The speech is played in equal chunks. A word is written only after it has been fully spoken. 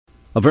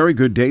A very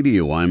good day to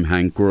you. I'm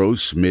Hank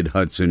Gross,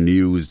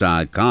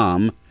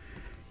 MidHudsonNews.com.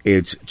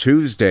 It's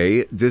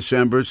Tuesday,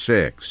 December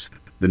 6th.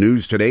 The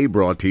news today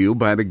brought to you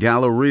by the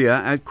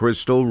Galleria at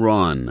Crystal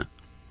Run.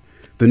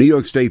 The New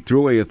York State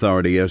Thruway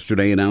Authority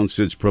yesterday announced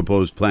its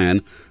proposed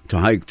plan to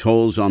hike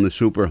tolls on the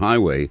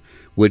superhighway,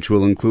 which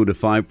will include a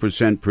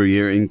 5% per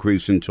year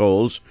increase in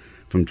tolls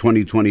from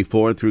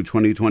 2024 through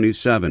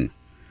 2027.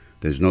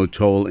 There's no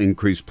toll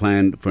increase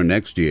planned for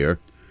next year.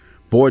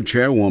 Board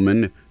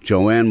Chairwoman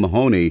Joanne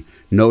Mahoney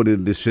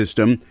noted the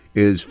system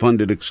is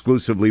funded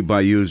exclusively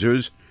by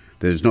users.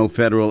 There's no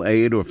federal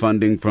aid or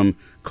funding from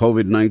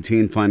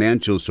COVID-19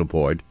 financial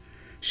support.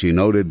 She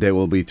noted there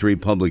will be 3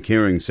 public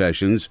hearing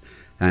sessions,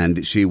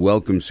 and she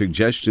welcomes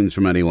suggestions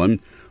from anyone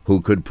who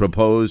could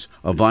propose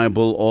a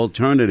viable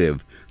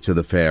alternative to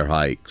the fare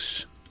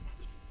hikes.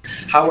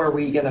 How are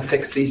we going to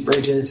fix these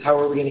bridges? How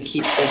are we going to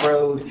keep the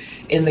road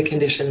in the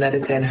condition that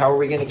it's in? How are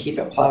we going to keep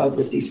it plowed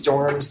with these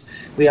storms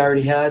we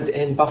already had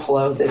in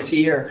Buffalo this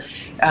year?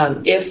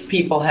 If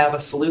people have a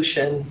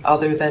solution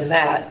other than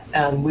that,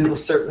 we will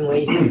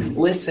certainly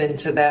listen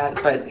to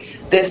that. But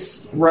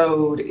this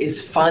road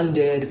is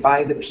funded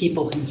by the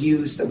people who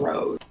use the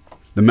road.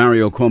 The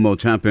Mario Cuomo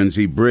Tappan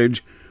Zee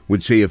Bridge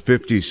would see a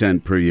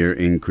 50-cent per year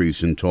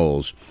increase in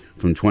tolls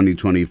from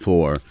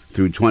 2024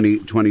 through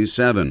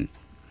 2027.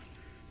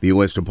 The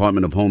U.S.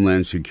 Department of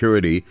Homeland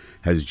Security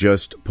has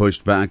just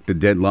pushed back the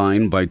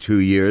deadline by 2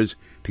 years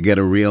to get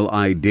a real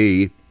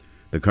ID.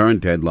 The current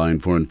deadline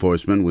for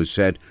enforcement was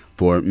set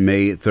for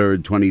May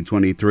 3rd,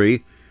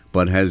 2023,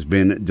 but has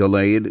been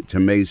delayed to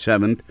May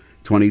 7th,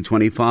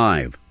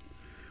 2025.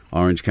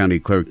 Orange County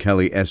Clerk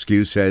Kelly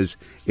Eskew says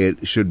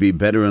it should be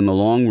better in the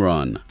long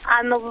run.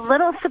 I'm a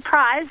little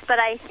surprised, but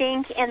I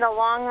think in the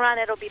long run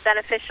it'll be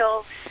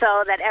beneficial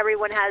so that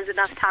everyone has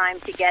enough time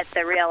to get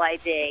the real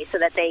ID so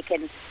that they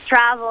can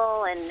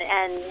travel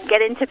and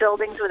get into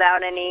buildings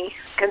without any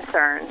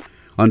concerns.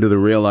 Under the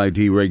Real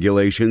ID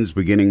regulations,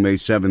 beginning May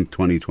 7th,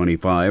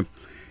 2025,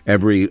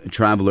 every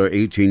traveler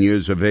 18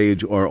 years of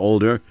age or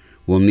older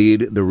will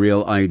need the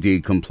Real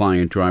ID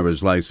compliant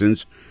driver's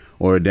license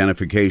or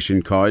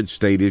identification card,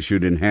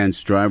 state-issued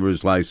enhanced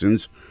driver's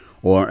license,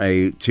 or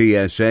a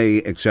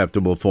TSA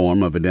acceptable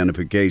form of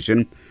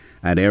identification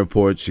at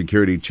airport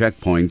security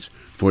checkpoints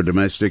for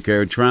domestic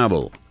air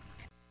travel.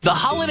 The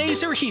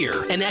holidays are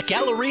here, and at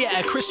Galleria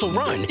at Crystal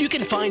Run, you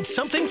can find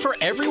something for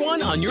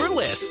everyone on your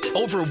list.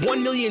 Over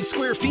 1 million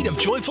square feet of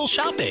joyful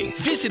shopping.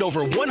 Visit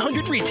over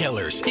 100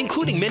 retailers,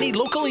 including many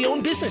locally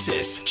owned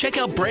businesses. Check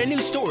out brand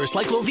new stores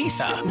like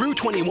Lovisa, Rue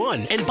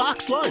 21, and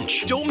Box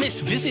Lunch. Don't miss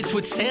Visits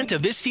with Santa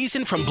this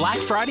season from Black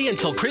Friday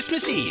until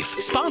Christmas Eve.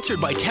 Sponsored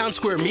by Town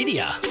Square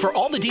Media. For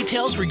all the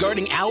details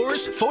regarding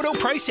hours, photo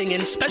pricing,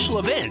 and special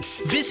events,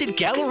 visit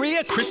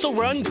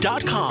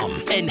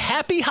GalleriaCrystalRun.com. And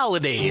happy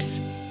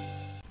holidays!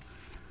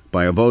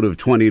 By a vote of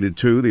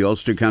 20-2, the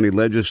Ulster County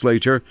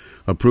Legislature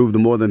approved the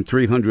more than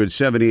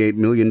 $378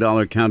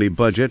 million county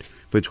budget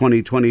for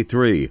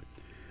 2023.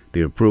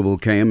 The approval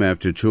came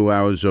after 2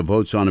 hours of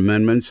votes on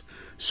amendments,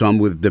 some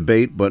with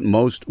debate, but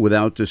most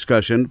without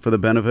discussion for the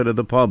benefit of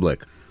the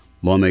public.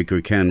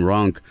 Lawmaker Ken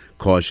Ronk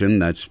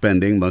cautioned that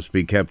spending must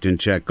be kept in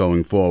check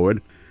going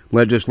forward.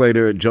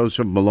 Legislator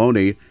Joseph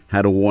Maloney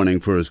had a warning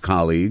for his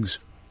colleagues.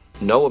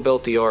 Noah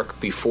built the ark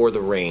before the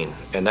rain,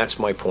 and that's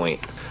my point,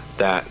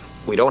 that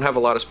we don't have a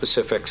lot of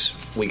specifics.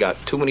 We got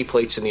too many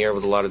plates in the air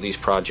with a lot of these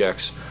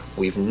projects.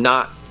 We've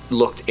not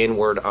looked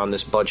inward on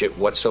this budget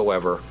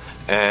whatsoever.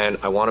 And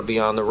I want to be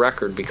on the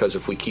record because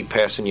if we keep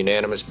passing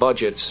unanimous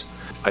budgets,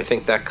 I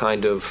think that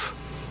kind of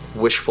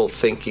wishful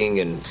thinking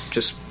and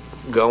just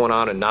going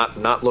on and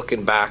not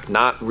looking back,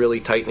 not really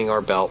tightening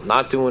our belt,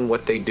 not doing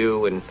what they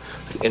do in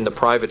the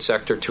private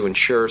sector to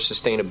ensure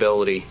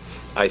sustainability,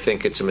 I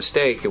think it's a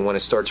mistake. And when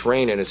it starts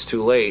raining, it's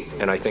too late.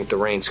 And I think the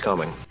rain's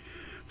coming.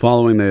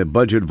 Following the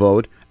budget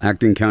vote,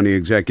 Acting County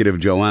Executive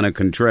Joanna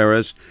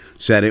Contreras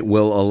said it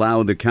will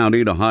allow the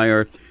county to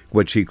hire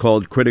what she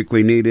called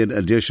critically needed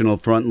additional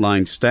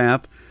frontline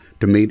staff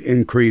to meet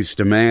increased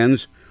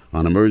demands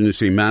on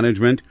emergency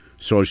management,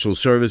 social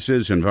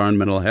services,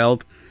 environmental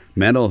health,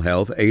 mental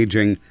health,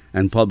 aging,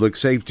 and public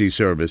safety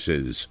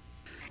services.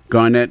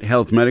 Garnett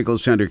Health Medical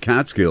Center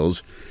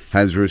Catskills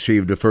has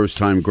received a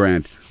first-time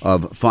grant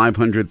of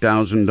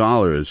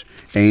 $500,000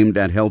 aimed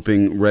at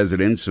helping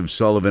residents of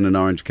Sullivan and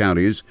Orange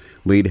counties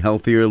lead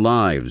healthier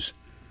lives.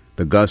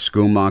 The Gus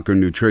Schumacher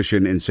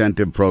Nutrition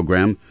Incentive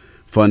Program,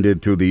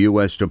 funded through the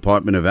U.S.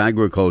 Department of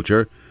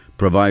Agriculture,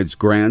 provides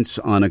grants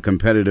on a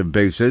competitive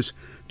basis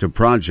to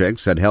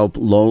projects that help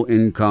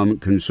low-income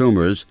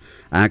consumers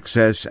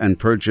access and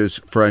purchase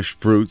fresh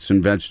fruits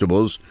and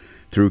vegetables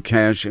through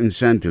cash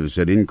incentives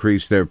that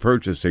increase their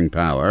purchasing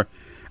power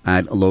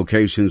at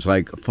locations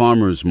like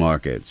farmers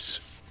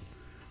markets.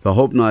 The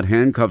Hope Not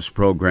Handcuffs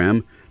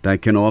program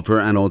that can offer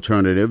an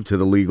alternative to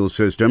the legal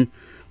system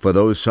for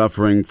those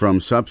suffering from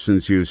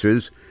substance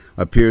uses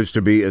appears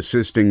to be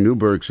assisting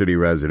Newburgh City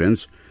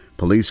residents,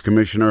 Police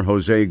Commissioner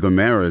Jose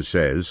Gomera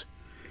says.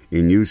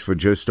 In use for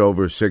just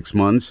over 6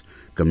 months,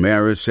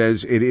 Gomera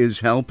says it is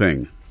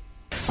helping.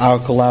 Our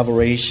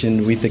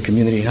collaboration with the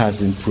community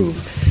has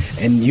improved,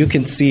 and you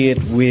can see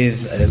it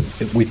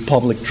with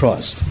public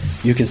trust.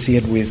 You can see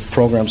it with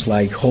programs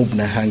like Hope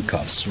Na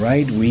Handcuffs,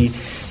 right? We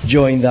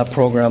joined that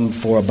program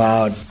for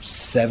about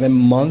 7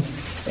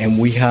 months, and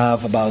we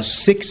have about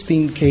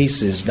 16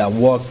 cases that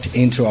walked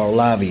into our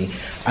lobby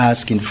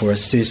asking for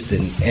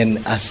assistance, and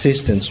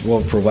assistance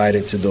was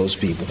provided to those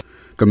people.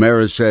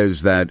 Gamera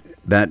says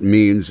that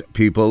means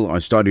people are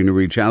starting to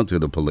reach out to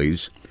the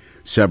police.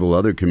 Several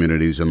other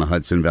communities in the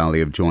Hudson Valley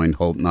have joined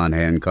Hope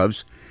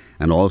Non-Handcuffs,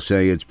 and all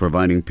say it's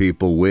providing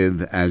people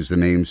with, as the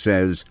name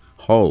says,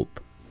 hope.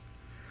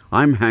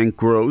 I'm Hank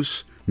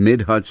Gross,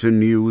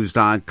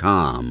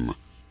 MidHudsonNews.com.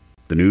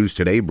 The news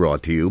today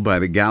brought to you by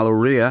the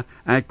Galleria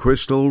at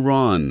Crystal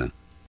Run.